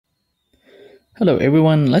Hello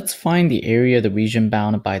everyone, let's find the area of the region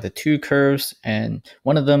bounded by the two curves, and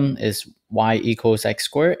one of them is y equals x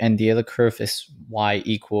squared and the other curve is y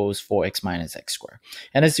equals 4x minus x squared.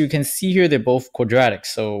 And as you can see here, they're both quadratic,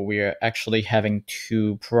 so we're actually having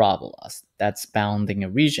two parabolas that's bounding a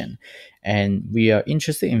region, and we are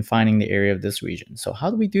interested in finding the area of this region. So how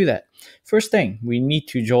do we do that? First thing, we need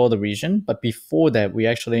to draw the region, but before that we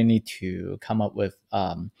actually need to come up with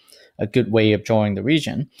a good way of drawing the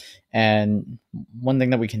region. And one thing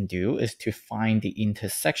that we can do is to find the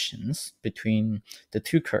intersections between the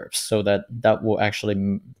two curves, so that will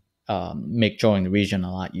actually make drawing the region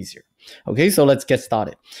a lot easier. Okay, so let's get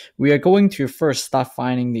started. We are going to first start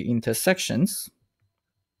finding the intersections.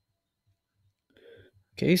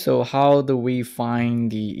 Okay, so how do we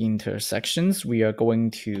find the intersections? We are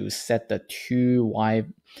going to set the two y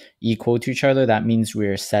equal to each other. That means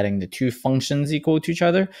we're setting the two functions equal to each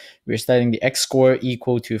other. We're setting the x squared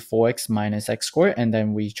equal to 4x minus x squared, and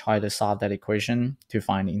then we try to solve that equation to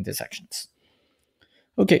find the intersections.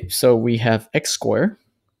 Okay, so we have x squared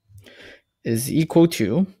is equal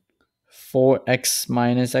to 4x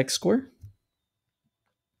minus x squared.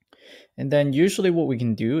 And then usually what we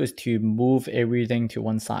can do is to move everything to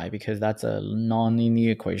one side because that's a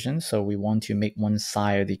non-linear equation. So we want to make one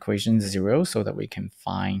side of the equation 0 so that we can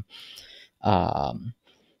find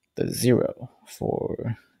the 0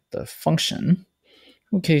 for the function.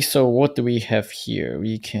 Okay, so what do we have here?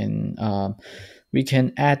 We can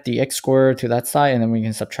add the x squared to that side, and then we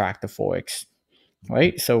can subtract the 4x.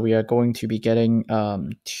 Right, so we are going to be getting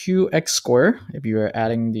 2x squared if you are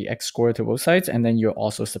adding the x squared to both sides, and then you're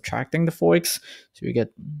also subtracting the 4x. So you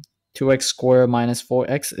get 2x squared minus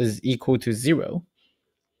 4x is equal to 0.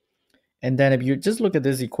 And then if you just look at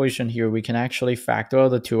this equation here, we can actually factor out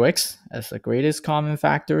the 2x as the greatest common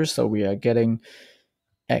factor. So we are getting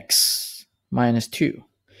x minus 2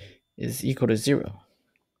 is equal to 0.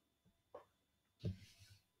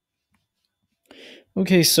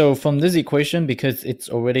 Okay, so from this equation, because it's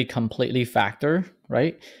already completely factored,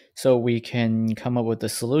 right? So we can come up with the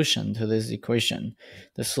solution to this equation.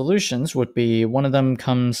 The solutions would be, one of them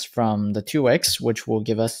comes from the 2x, which will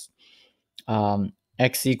give us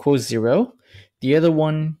x equals 0. The other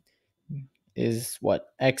one is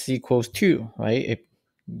what? X equals 2, right? If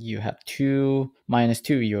you have 2 minus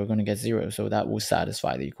 2, you're going to get 0. So that will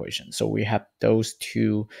satisfy the equation. So we have those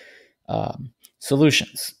two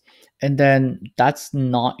solutions. And then that's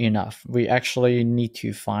not enough. We actually need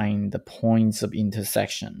to find the points of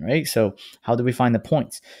intersection, right? So how do we find the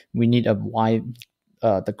points? We need a y,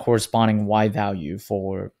 the corresponding y value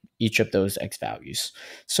for each of those x values.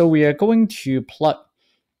 So we are going to plug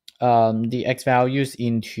the x values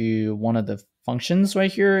into one of the functions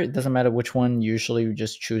right here. It doesn't matter which one. Usually we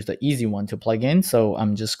just choose the easy one to plug in. So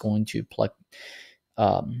I'm just going to plug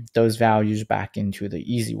those values back into the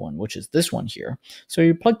easy one, which is this one here. So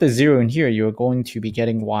you plug the 0 in here, you're going to be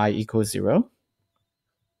getting y equals 0.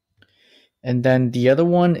 And then the other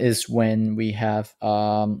one is when we have,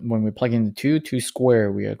 when we plug in the 2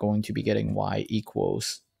 squared, we are going to be getting y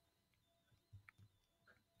equals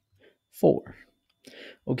 4.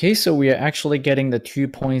 Okay, so we are actually getting the 2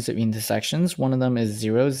 points of intersections. One of them is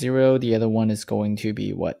 0, 0. The other one is going to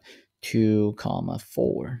be what? 2,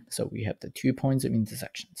 4. So we have the 2 points of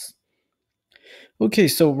intersections. Okay,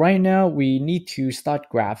 so right now we need to start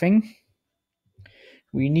graphing.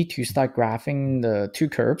 We need to start graphing the two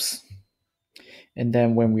curves. And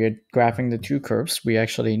then when we are graphing the two curves, we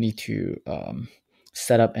actually need to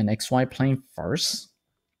set up an xy plane first.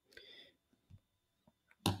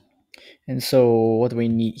 And so what do we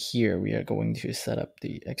need here? We are going to set up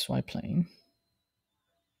the xy plane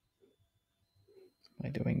by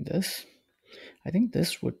doing this. I think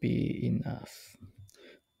this would be enough.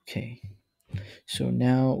 Okay, so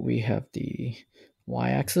now we have the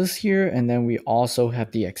y-axis here, and then we also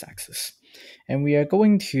have the x-axis. And we are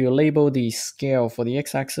going to label the scale for the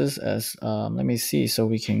x-axis as, let me see, so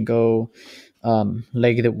we can go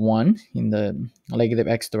 -1 in the negative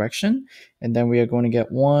x direction. And then we are going to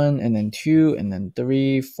get 1, and then 2, and then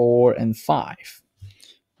 3, 4, and 5.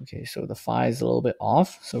 Okay, so the 5 is a little bit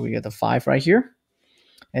off, so we get the 5 right here.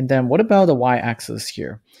 And then what about the y-axis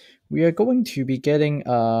here? We are going to be getting,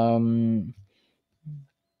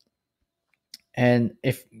 and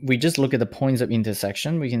if we just look at the points of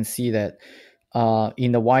intersection, we can see that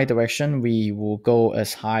in the y direction, we will go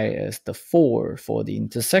as high as the 4 for the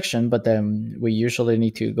intersection, but then we usually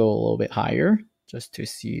need to go a little bit higher just to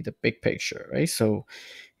see the big picture, right? So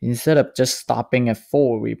instead of just stopping at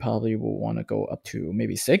 4, we probably will want to go up to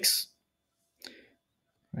maybe 6.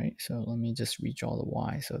 Right, so let me just redraw the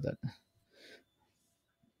y so that,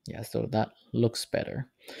 yeah, so that looks better.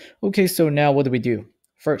 Okay, so now what do?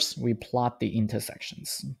 First, we plot the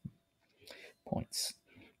intersections points.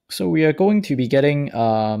 So we are going to be getting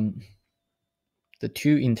the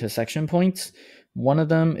two intersection points. One of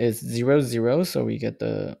them is 0, 0, so we get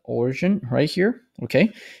the origin right here,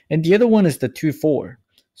 okay? And the other one is the 2, 4.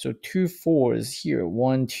 So 2, 4 is here,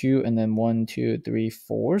 1, 2, and then 1, 2, 3,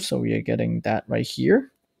 4. So we are getting that right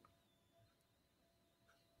here.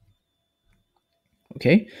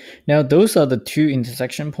 Okay, now those are the two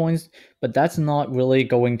intersection points, but that's not really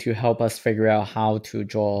going to help us figure out how to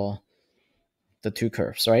draw the two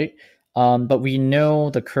curves, right? But we know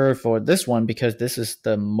the curve for this one because this is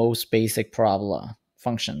the most basic parabola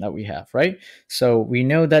function that we have, right? So we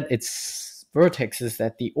know that its vertex is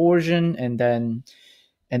at the origin, and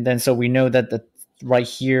then so we know that the right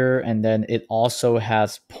here, and then it also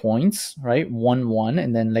has points, right? 1, 1,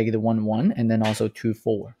 and then negative 1, 1, and then also 2,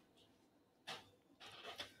 4.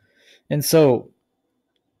 And so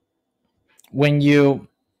when you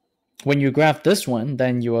graph this one,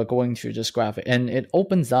 then you are going to just graph it, and it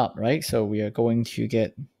opens up, right? So we are going to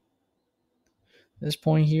get this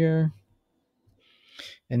point here,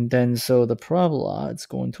 and then so the parabola, it's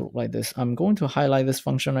going to look like this. I'm going to highlight this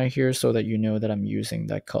function right here so that you know that I'm using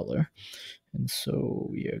that color. And so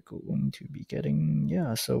we are going to be getting,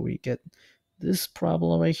 yeah, so we get this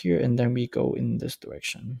parabola right here, and then we go in this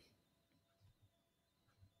direction.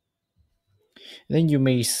 Then you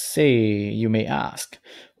may ask,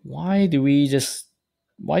 why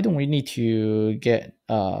don't we need to get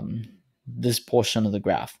this portion of the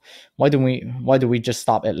graph? Why do we just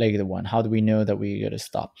stop at negative 1? How do we know that we gotta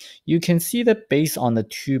stop? You can see that based on the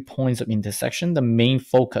 2 points of intersection, the main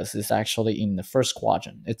focus is actually in the first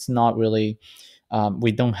quadrant. It's not really,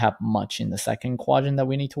 we don't have much in the second quadrant that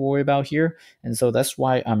we need to worry about here. And so that's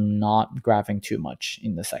why I'm not graphing too much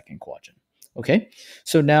in the second quadrant. Okay,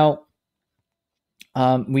 so now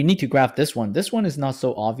we need to graph this one. This one is not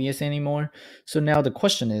so obvious anymore. So now the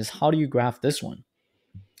question is, how do you graph this one?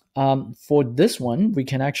 For this one, we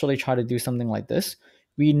can actually try to do something like this.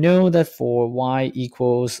 We know that for y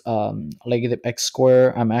equals negative x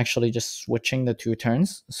squared, I'm actually just switching the two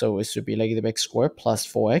terms. So it should be negative x squared plus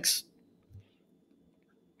 4x.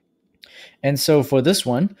 And so for this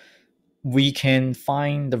one, we can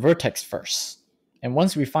find the vertex first. And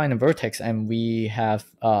once we find the vertex and we have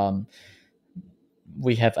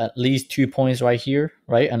at least 2 points right here,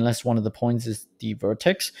 right? Unless one of the points is the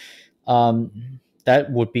vertex,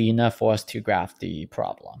 that would be enough for us to graph the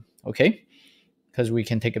problem, okay? Because we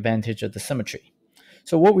can take advantage of the symmetry.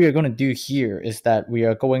 So what we are going to do here is that we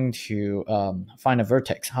are going to find a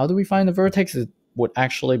vertex. How do we find the vertex? It would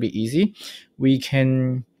actually be easy. We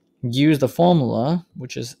can use the formula,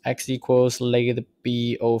 which is x equals negative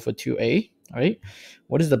b over 2a, right?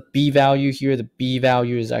 What is the b value here? The b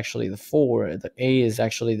value is actually the 4. The a is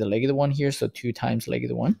actually the negative 1 here, so 2 times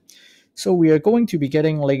negative 1. So we are going to be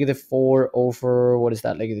getting negative 4 over, what is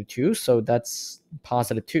that, negative 2? So that's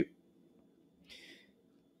positive 2.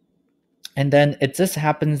 And then it just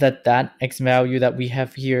happens that that x value that we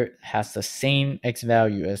have here has the same x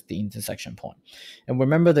value as the intersection point. And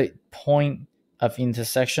remember, the point of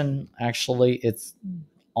intersection, actually it's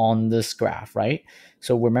on this graph, right?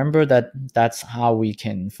 So remember that that's how we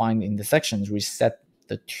can find the intersections. We set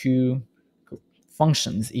the two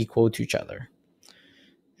functions equal to each other.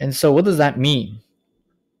 And so what does that mean?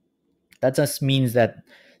 That just means that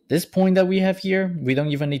this point that we have here, we don't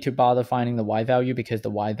even need to bother finding the y value because the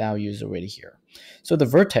y value is already here. So the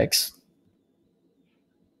vertex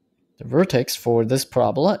for this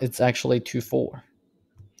parabola, it's actually 2, 4.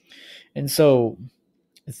 And so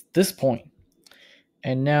it's this point.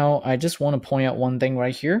 And now I just want to point out one thing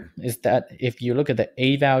right here is that if you look at the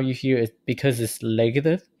a value here, because it's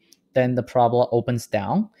negative, then the parabola opens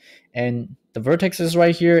down, and the vertex is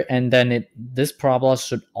right here, and then this parabola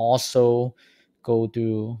should also go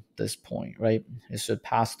to this point, right? It should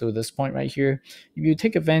pass through this point right here. If you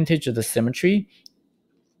take advantage of the symmetry,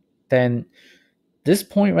 then this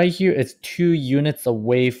point right here is 2 units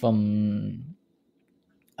away from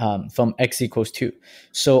x equals 2.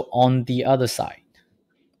 So on the other side,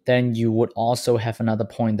 then you would also have another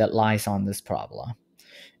point that lies on this parabola.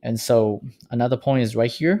 And so another point is right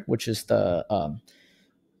here, which is the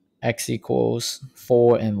x equals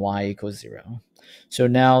 4 and y equals 0. So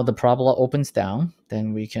now the parabola opens down,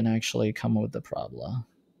 then we can actually come up with the parabola.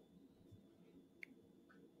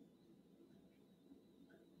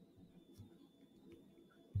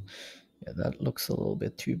 Yeah, that looks a little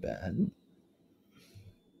bit too bad.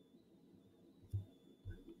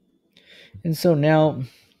 And so now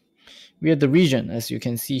we have the region. As you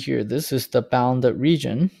can see here, this is the bounded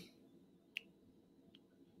region.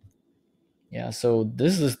 Yeah, so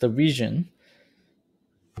this is the region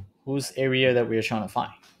whose area that we are trying to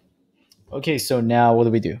find. Okay, so now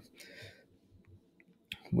what do?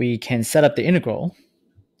 We can set up the integral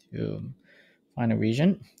to find a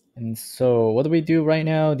region. And so what do we do right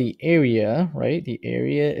now? The area, right? The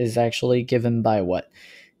area is actually given by what?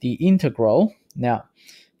 The integral. Now,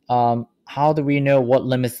 how do we know what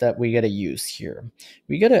limits that we got to use here?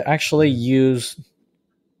 We got to actually use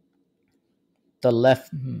the left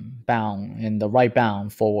bound and the right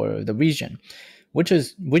bound for the region,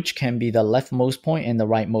 which can be the leftmost point and the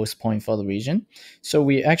rightmost point for the region. So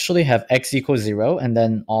we actually have x equals 0, and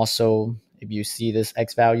then also if you see this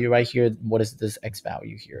x value right here, what is this x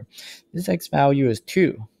value here? This x value is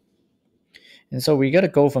 2. And so we got to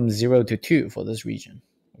go from 0 to 2 for this region.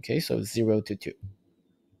 Okay, so 0 to 2.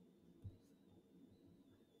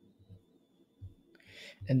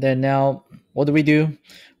 And then now, what do?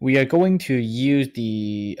 We are going to use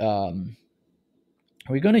the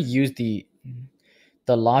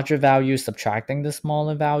larger value subtracting the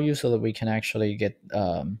smaller value so that we can actually get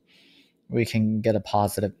a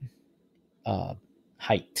positive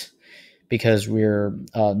height, because we're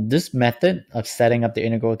this method of setting up the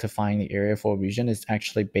integral to find the area for a region is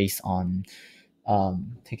actually based on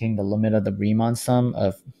taking the limit of the Riemann sum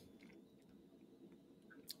of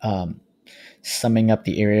summing up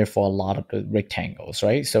the area for a lot of the rectangles,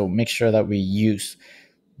 right? So make sure that we use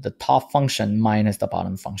the top function minus the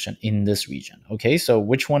bottom function in this region. Okay, so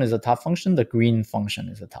which one is the top function? The green function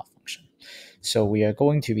is the top function. So we are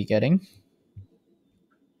going to be getting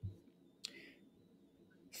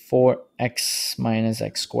 4x minus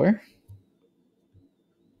x squared,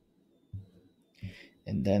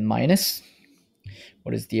 and then minus,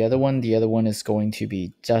 what is the other one? The other one is going to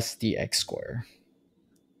be just the x squared.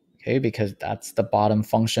 Okay, because that's the bottom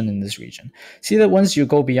function in this region. See that once you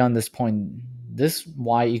go beyond this point, this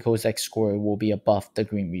y equals x squared will be above the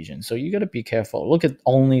green region. So you got to be careful. Look at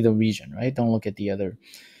only the region, right? Don't look at the other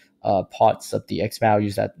parts of the x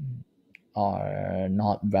values that are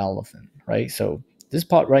not relevant, right? So this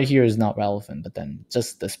part right here is not relevant, but then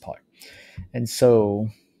just this part. And so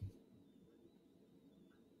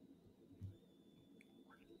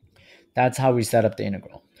that's how we set up the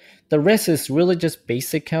integral. The rest is really just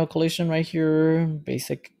basic calculation right here,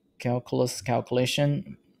 basic calculus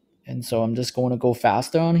calculation. And so I'm just going to go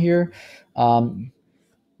faster on here.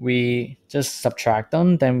 We just subtract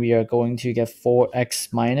them. Then we are going to get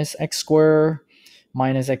 4x minus x squared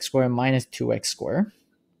minus x squared minus 2x squared.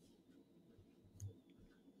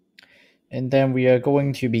 And then we are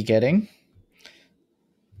going to be getting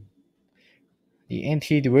the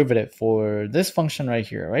antiderivative for this function right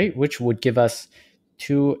here, right? Which would give us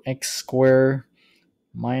 2x squared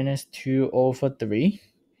minus 2 over 3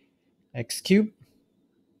 x cubed,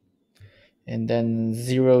 and then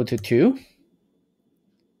 0 to 2.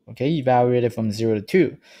 Okay, evaluated from 0 to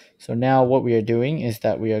 2. So now what we are doing is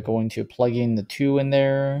that we are going to plug in the 2 in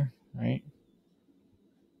there, right?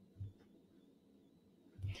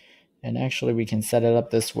 And actually we can set it up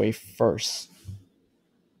this way first.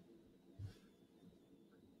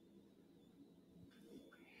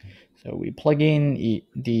 So we plug in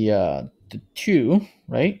the 2,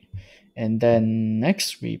 right? And then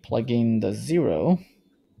next we plug in the 0.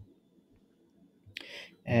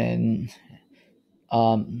 And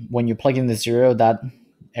when you plug in the 0, that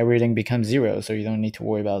everything becomes 0. So you don't need to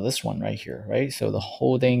worry about this one right here, right? So the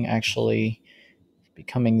whole thing actually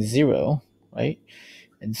becoming 0, right?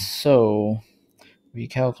 And so we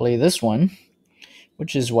calculate this one,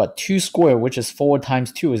 which is what? 2 squared, which is 4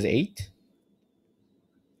 times 2 is 8.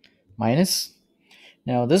 Minus,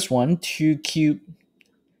 now this one, 2 cubed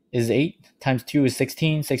is 8 times 2 is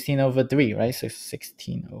 16, 16 over 3, right? So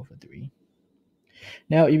 16 over 3.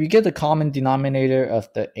 Now, if you get the common denominator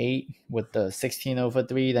of the 8 with the 16 over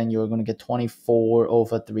 3, then you're going to get 24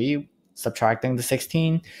 over 3, subtracting the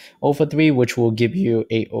 16 over 3, which will give you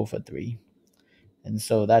 8 over 3. And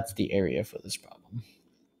so that's the area for this problem,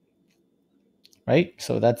 right?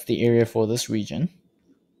 So that's the area for this region.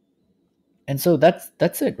 And so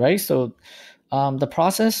that's it, right? So the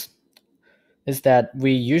process is that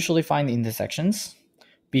we usually find the intersections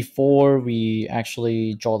before we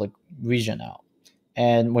actually draw the region out.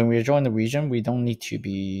 And when we're drawing the region, we don't need to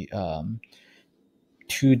be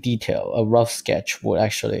too detailed. A rough sketch would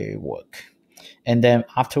actually work. And then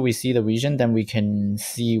after we see the region, then we can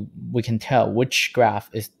tell which graph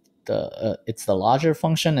is it's the larger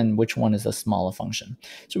function and which one is the smaller function.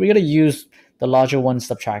 So we got to use the larger one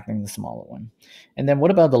subtracting the smaller one. And then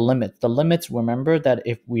what about the limits? The limits, remember that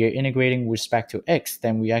if we are integrating with respect to x,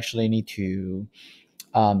 then we actually need to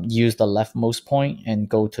use the leftmost point and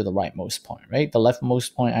go to the rightmost point, right? The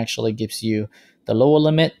leftmost point actually gives you the lower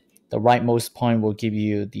limit. The rightmost point will give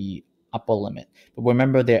you the upper limit. But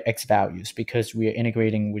remember, they're x values because we are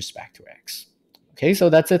integrating with respect to x. Okay, so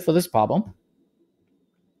that's it for this problem.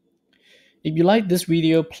 If you like this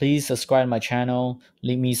video, please subscribe to my channel,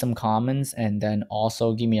 leave me some comments, and then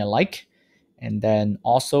also give me a like. And then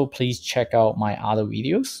also please check out my other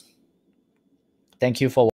videos. Thank you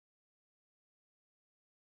for watching.